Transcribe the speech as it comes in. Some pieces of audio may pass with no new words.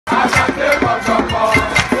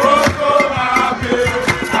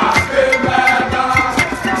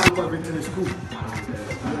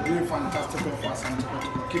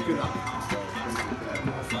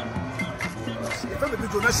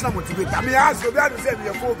international motivator. I mean, ask you, that is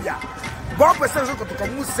a phobia. Bob person to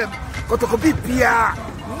Muslim, to be PR.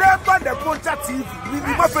 Never the Poncha TV. We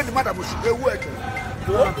my friend, Madam, we work.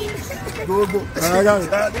 Go.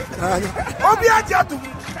 Obia Jatu.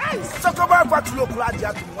 Talk about what you look like,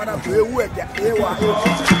 Jatu. One of the work.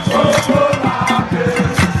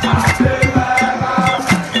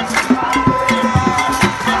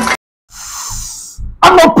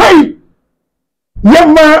 I'm a pay.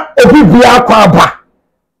 Yama Obibia Kwaba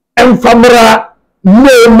and Famra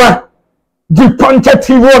Nema the Poncha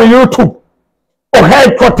TV on YouTube or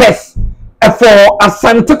headquarters for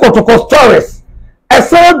Asante Kotoko stories. I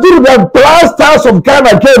said do the Blasters of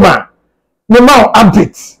Ghana gamer. Now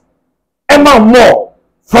updates and now more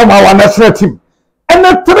from our national team. And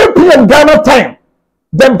at 3 p.m. Ghana time,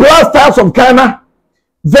 the Blasters of Ghana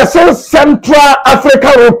versus Central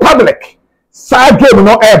African Republic. Side game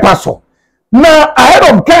no air paso. Now ahead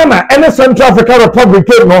of Ghana and the Central African Republic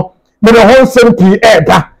game no, but the whole same air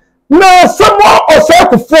da. Now someone Osei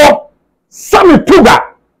Kuffuor, Sammy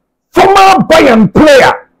Tuga, former Bayern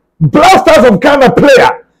player, Blasters of Ghana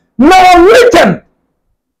player, now written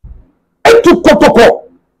into Kotoko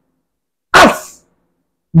as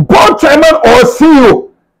board chairman or CEO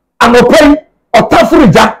and Open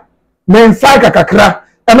Otumfuo Mensaga Kakra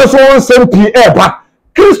and also same PA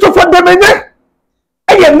Christopher Demenye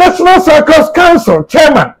a National Circus Council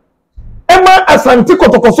chairman Emma Asante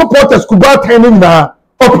Kotoko supporters Kuba training na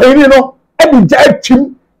opinino and the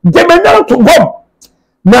team Demenye to go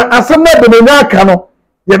na asana Demenye kano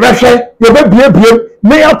ye behwe ye bebie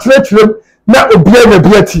na ya tretrem na obia na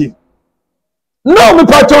biati no me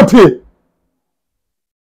pachote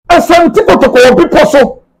Asante Kotoko obi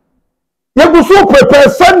poso ye go so prepare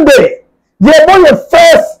Sunday ye boy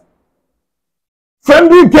first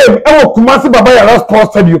friendly game ewo Kumasi Baba Yara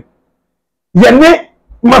Sports Stadium ye ne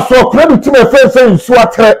maso credit team first say nsu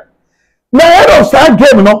atre na head of that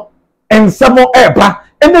game no ensemo eba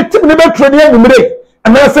and the team never training anymore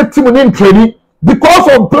and I said team in training because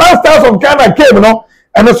of Blasters of Ghana game no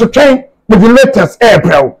and also train with the latest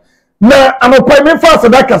April na anopointment fast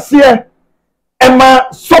that kase Emma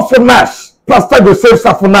Sofonash Pastor Joseph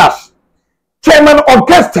Safonash chairman of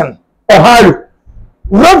Keston Ohio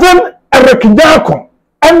Reverend Eric Nyako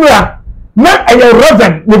Anya na a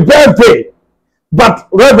Reverend the birthday but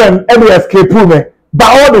Reverend escape me but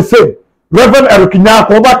all the same Reverend Eric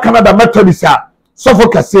Nyako over Canada Methodist Sofo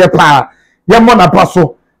kase pa yamona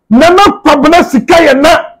paso nana kwabena sikaya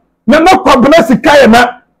na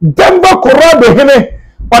Demba Korado hene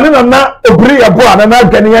wanina na obri abo anana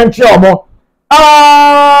ganiyanchi omo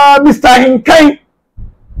Mr. Hinkai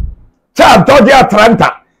Cha Georgia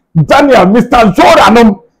Atlanta Daniel Mr.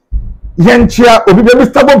 Zoranom Yenchia obibe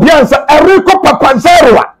Mr. Bobiansa Enrico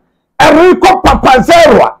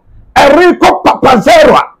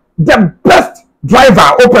Papazerwa the best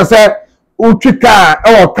driver open say Uchika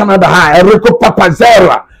or Canada high Enrico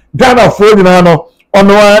Papazerwa Ghana for you know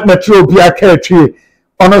ono na chi obi aka chi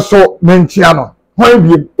ono so menchiano when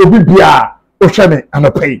be obi bia o hweme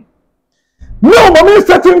anopai no mommy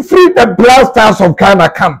setting free the Blasters of Ghana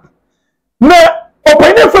camp na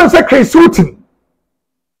opinion friend say Chris Houghton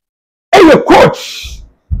a coach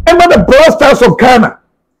and the Blasters of Ghana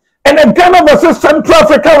and the Ghana versus Central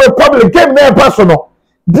African Republic game there personal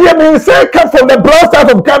dear me say come from the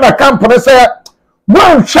Blasters of Ghana camp and say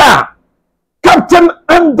one shot Captain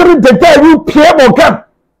Andre the guy you PM Morgan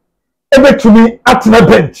ever to me at the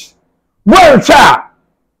bench. One shot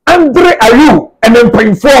Andre Ayu and then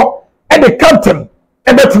paying for and the captain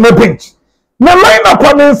ever to the bench. Now line up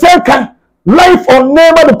on the second live on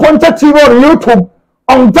name of the Poncha TV on YouTube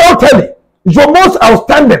undoubtedly your most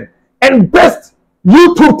outstanding and best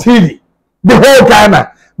YouTube TV the whole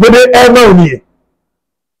Ghana with the ever near.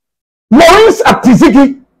 Lawrence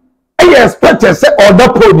Atiziki I expect to say all the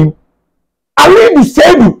pony. Ali the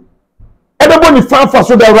same everybody fan for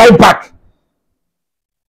so the right back.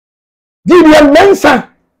 Gideon Mensah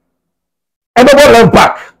everybody left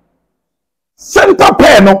back. Center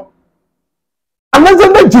pair no.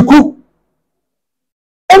 Another Jiku.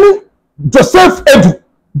 Any Joseph Edu.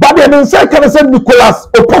 But the Mensah can say Nicholas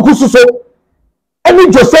Opokususo. Any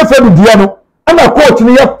Joseph Edu Diano. And a coach in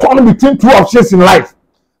the torn between two options in life.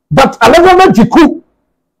 But Alexander Jiku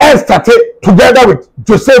started together with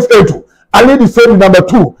Joseph Edu. Ali the same number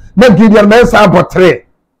 2. Na Gideon Mensah number 3.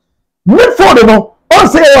 Midfield no.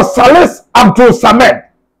 Osei was Salis Abdul Samed.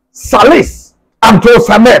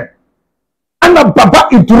 And a Baba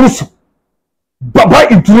Idrusu.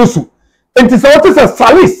 It is what is a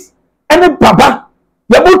Salis and a Baba.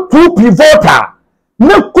 Yabu 2 pivoter.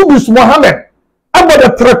 No Kubus Mohammed. About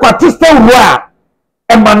the trequartista Rua.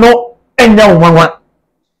 Emano Enya Wawa.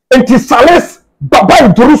 enti Sales Baba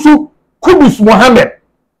Idrusu Kudus Mohammed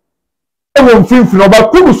ewon finfin oba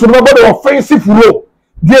Kudus no body offensive role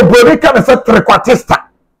the Brodica na say trequartista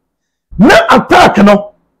na attack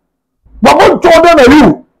no Baba Jordan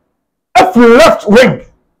Ayew every left wing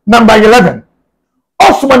number 11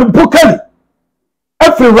 Osman Bukari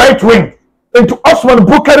every right wing into Osman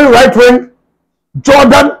Bukari right wing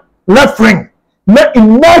Jordan left wing na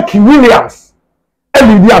Inaki Williams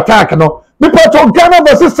and the attack no because of Ghana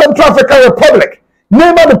versus Central African Republic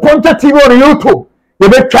name the pointer TV on YouTube you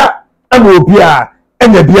be chat and will be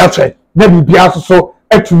and the biase na bibia so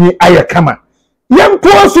etumi aye kama yem to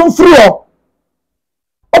asum free o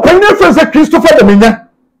open friends Christopher Dominion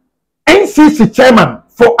NCC chairman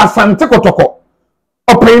for Asante Kotoko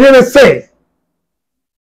open say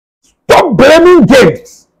stop blaming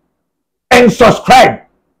games and subscribe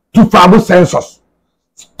to Fabu Census.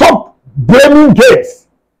 Stop blaming games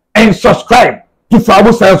and subscribe to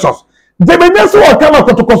Fabu Census. The business will come out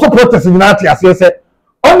to supporters in United States.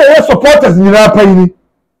 On the supporters in United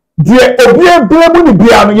the Obia Blamu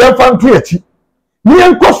Biano Yan Creati. You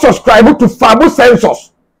can subscribe to Fabu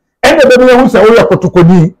Census. And the baby who say, oh,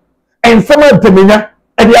 Kotokoni and some of the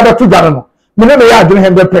and the other two Garano. Minna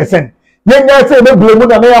 100%. Yen say, no blame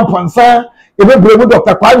with a man Pansa. You will blame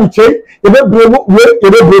Dr. Kwaniche, you will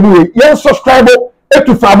blame yen subscribe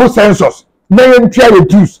to Fabu Census. Nayen try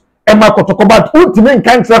reduce and my Kotoko, but ultimate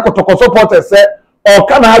can't track Kotoko supporters say, or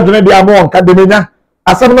can I have the among Cademina?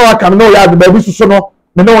 As some no I can know ya the baby sono,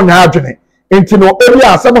 no one have it. Into no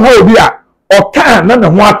area somehow be or can none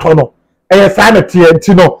of one tono, a sanity and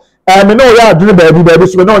tino, and no ya do the baby,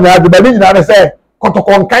 so no ya the baby that say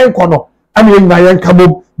Kotoko kind kono, I mean, Nayan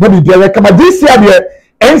Kamu, maybe there come this year.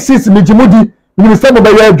 NCC Mijimudi Minister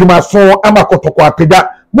Mobile Juma so ama Kotoko apeda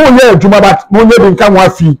mo ye Juma bat mo ye binka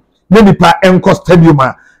wafi ne nipa enko stadium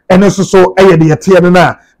eno so eye de yete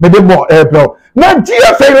na me de mo bro na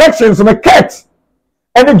GFA elections me cat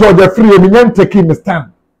any Georgia free me nyan take me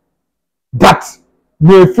stand but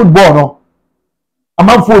me football no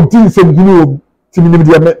amam for din se gunu timi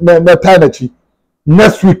ni me time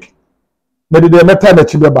next week me de me time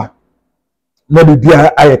beba na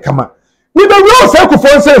bibia aye kama ni be we say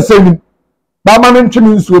Kuffuor say ni ba ma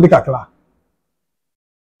ntwimi nsuo ni kakra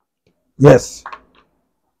yes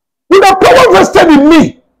with the power vested in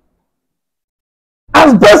me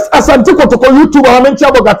as best as Antikotoko YouTube I mention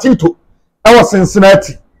about Gatito I was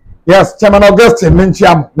Cincinnati yes Chairman Augustine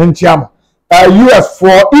menchiam US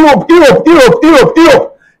for Europe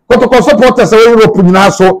Kotoko supporters Europe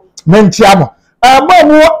nyina so menchiam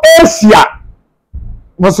mo Asia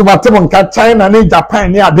Most of China ni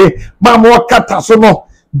Japan ni ade mamo kata so no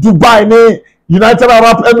Dubai ni United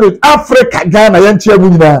Arab Emirates Africa Ghana yanchi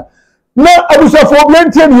agunyina na abusafo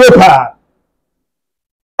blentie ni pa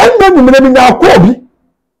enna ni mena nya akobi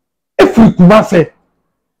efri Kumasi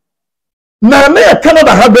na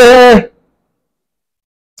Canada have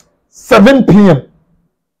 7 p.m.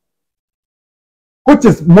 which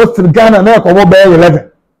is most in Ghana na ko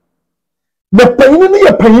 11 the pain ni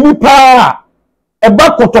ya pain pa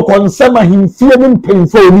eba Kotoko nsema himfie ni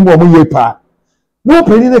mpemfo ni mo ye pa no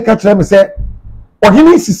peni ne ka kire me se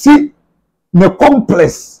ohini sisi ne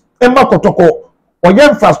complex ema Kotoko oye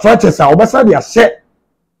infrastructures a obesa de ahye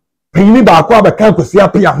peni ba akwa be kan kwasi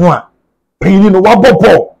apia ho a peni no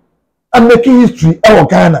wabobo and making history e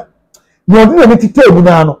Ghana no odi na tite ebu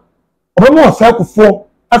na no obo Osei Kuffuor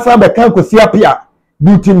asa be kan kwasi apia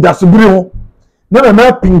duty ndasubiri ho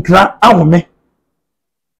na pinkra ahome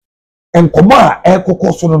enkomo a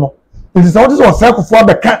ekoko so no it is what is Osei Kuffuor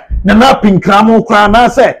beka na pinkra mo kra na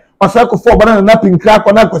say Osei Kuffuor bana na pinkra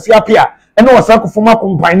ko na kwasi apia e na Osei Kuffuor ma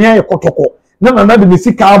kompanya ye Kotoko na de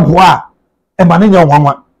sika aboa e ma nya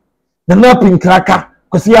nwanwa na pinkra ka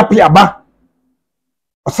kwasi apia ba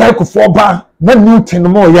Osei Kuffuor ba na Newton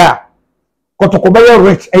mo ya Kotoko ba ye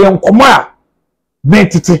rich e enkomo a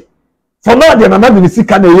metete for now de na de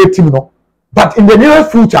sika na ye team no but in the near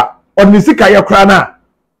future on the sika ye kra na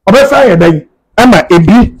obesa ye dan ama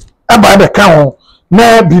ebi aba be ka ho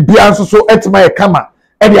na bibia nso so etima ye kama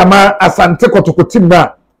e de ama Asante Kotoko team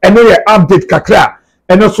na eno ye update kakra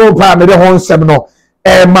eno so ba me de ho nsem no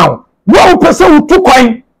ma wo pese utu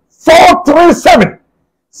kwan 437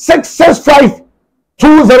 665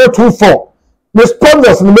 2024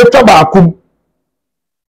 responders ni metwa ba akum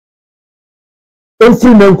enfri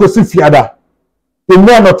na nkosi fiada the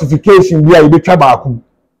notification bi a betwa ba akum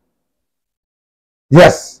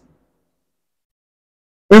yes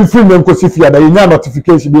enfri na nkosi fiada the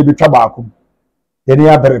notification bi betwa ba akum yeni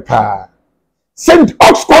aberepa Saint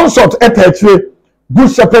Ox Consort etachire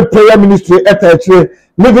Good Shepherd Prayer Ministry etachire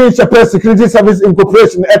Living Shepherd Security Service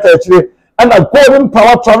Incorporation etachire and a golden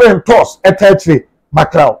power travel and toss eternity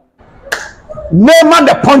macro. Neymar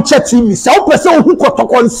the puncher team is so person who got to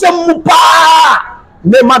consem pa.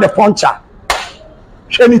 Neymar the puncher.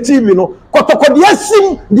 Sheni team, you know. Kotoko the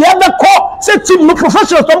sim the other call say team no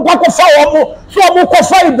professional don't go for so I'm go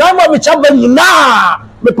fight Ibrahim which have na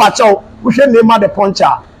me pacho we Neymar the puncher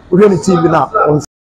we the team now.